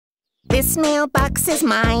This mailbox is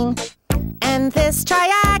mine, and this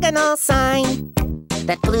triagonal sign.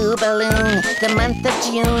 That blue balloon, the month of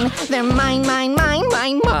June, they're mine, mine, mine,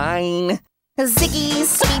 mine, mine. Ziggy's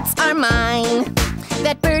sweets are mine.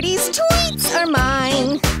 That birdie's tweets are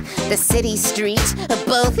mine. The city street,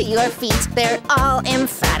 both your feet, they're all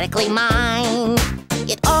emphatically mine.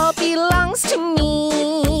 It all belongs to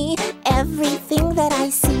me, everything that I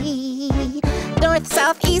see. North,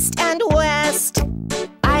 south, east, and west.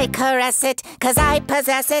 I caress it, 'cause I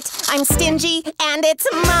possess it. I'm stingy, and it's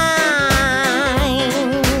mine.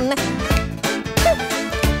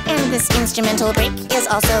 And this instrumental break is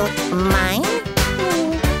also mine.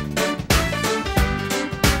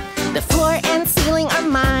 The floor and ceiling are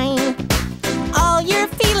mine. All your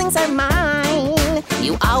feelings are mine.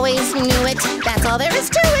 You always knew it, that's all there is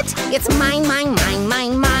to it. It's mine, mine, mine,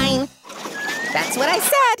 mine, mine. That's what I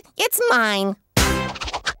said, it's mine.